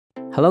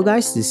Hello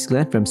guys, this is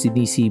Glenn from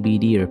Sydney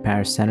CBD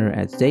Repair Center,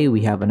 and today we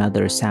have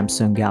another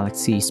Samsung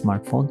Galaxy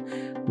smartphone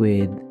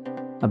with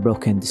a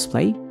broken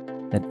display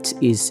that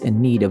is in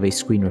need of a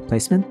screen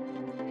replacement,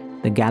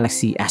 the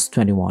Galaxy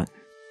S21.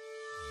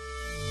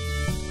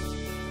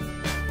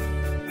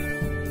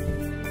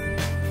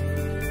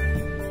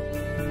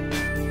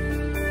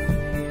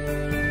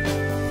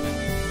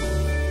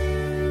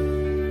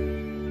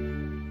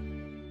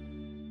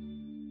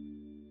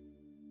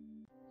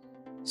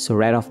 So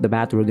right off the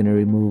bat, we're going to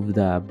remove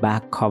the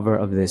back cover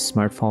of this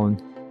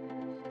smartphone,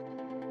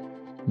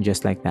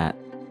 just like that.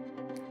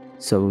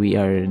 So we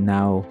are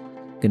now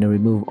going to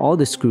remove all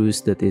the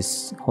screws that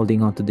is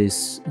holding onto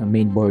this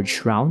main board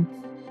shroud,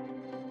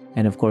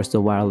 and of course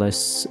the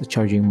wireless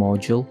charging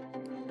module.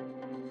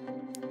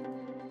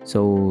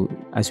 So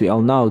as we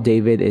all know,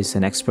 David is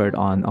an expert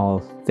on all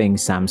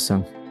things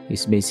Samsung.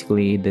 He's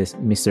basically the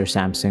Mr.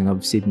 Samsung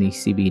of Sydney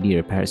CBD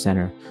Repair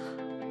Center,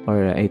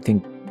 or I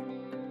think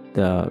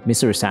the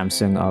Mr.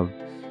 Samsung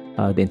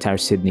of the entire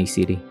Sydney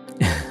city.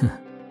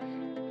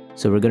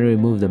 So we're going to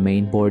remove the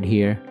main board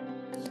here,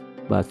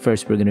 but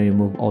first we're going to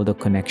remove all the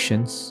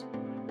connections.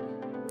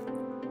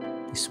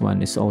 This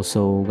one is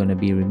also going to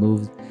be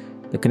removed.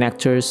 The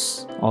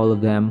connectors, all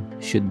of them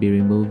should be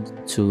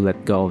removed to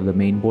let go of the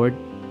main board.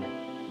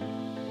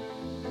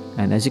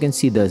 And as you can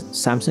see, the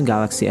Samsung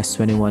Galaxy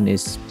S21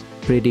 is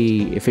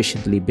pretty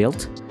efficiently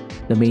built.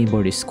 The main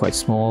board is quite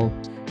small.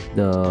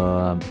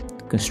 The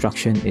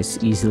construction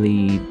is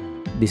easily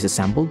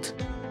disassembled,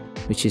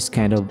 which is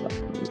kind of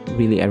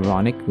really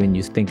ironic when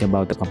you think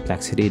about the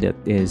complexity that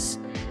is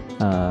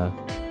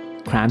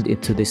crammed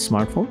into this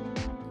smartphone.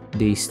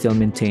 They still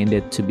maintained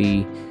it to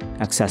be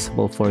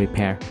accessible for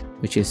repair,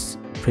 which is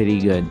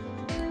pretty good.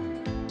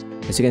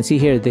 As you can see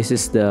here, this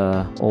is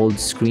the old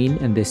screen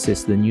and this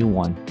is the new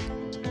one.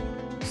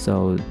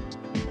 So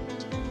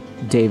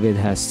David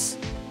has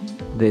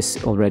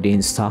this already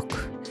in stock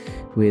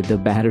with the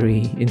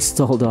battery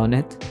installed on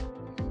it.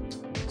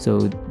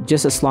 So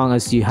just as long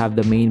as you have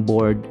the main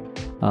board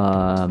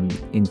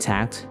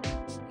intact,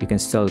 you can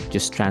still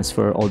just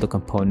transfer all the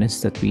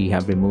components that we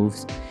have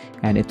removed,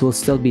 and it will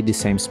still be the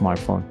same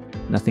smartphone.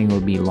 Nothing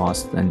will be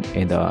lost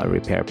in the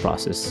repair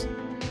process.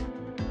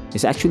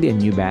 It's actually a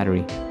new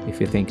battery if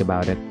you think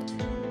about it.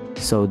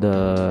 So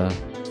the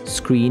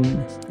screen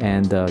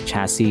and the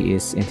chassis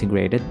is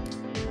integrated,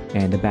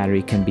 and the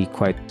battery can be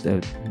quite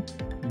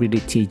really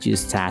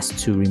tedious task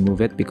to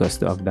remove it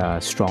because of the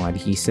strong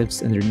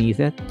adhesives underneath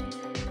it.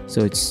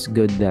 So it's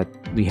good that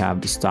we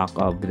have the stock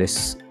of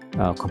this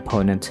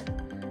component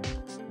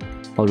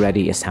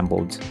already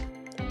assembled.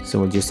 So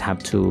we'll just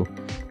have to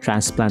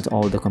transplant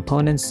all the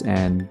components,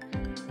 and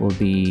we'll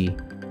be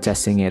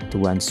testing it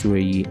once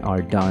we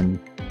are done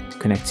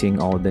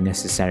connecting all the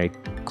necessary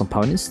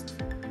components,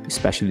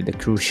 especially the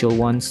crucial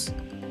ones.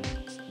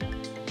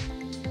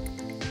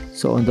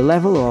 So on the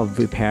level of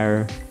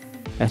repair,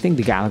 I think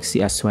the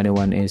Galaxy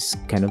S21 is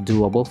kind of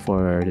doable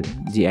for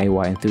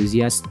DIY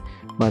enthusiasts.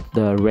 But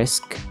the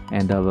risk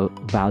and the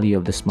value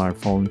of the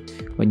smartphone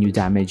when you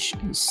damage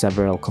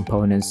several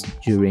components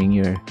during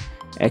your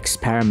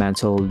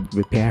experimental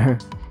repair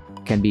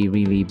can be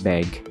really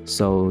big.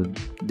 So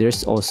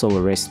there's also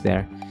a risk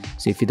there.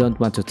 So if you don't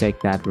want to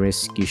take that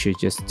risk, you should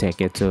just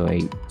take it to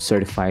a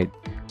certified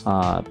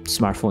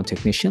smartphone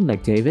technician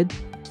like David.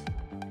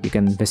 You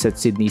can visit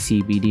Sydney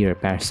CBD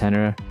Repair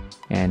Center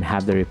and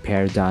have the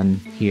repair done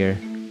here,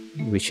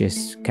 which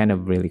is kind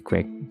of really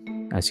quick,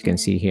 as you can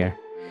see here.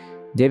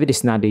 David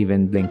is not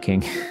even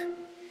blinking.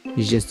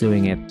 He's just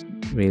doing it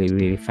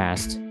really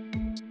fast.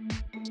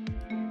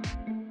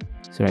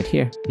 So right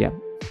here, yeah,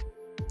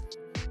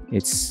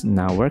 it's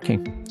now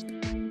working.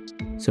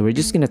 So we're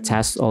just gonna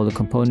test all the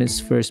components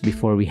first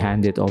before we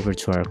hand it over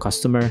to our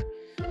customer.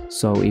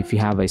 So if you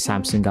have a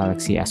Samsung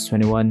Galaxy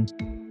S21,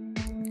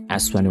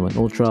 S21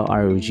 Ultra,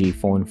 ROG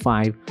Phone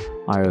 5,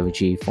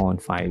 ROG Phone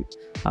 5,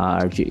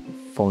 ROG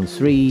Phone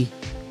 3,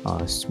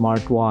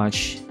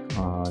 smartwatch,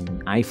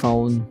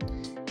 iPhone,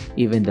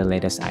 even the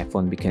latest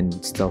iPhone, we can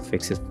still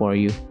fix it for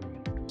you.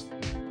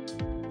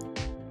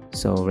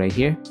 So right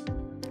here,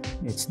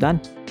 it's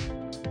done.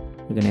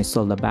 We're gonna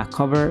install the back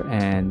cover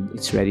and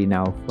it's ready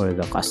now for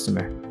the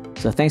customer.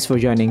 So thanks for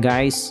joining,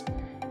 guys.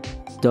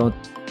 Don't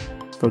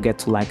forget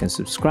to like and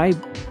subscribe.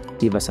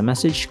 Leave us a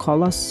message,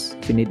 call us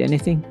if you need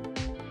anything.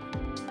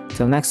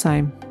 Till next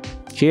time,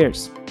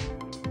 cheers.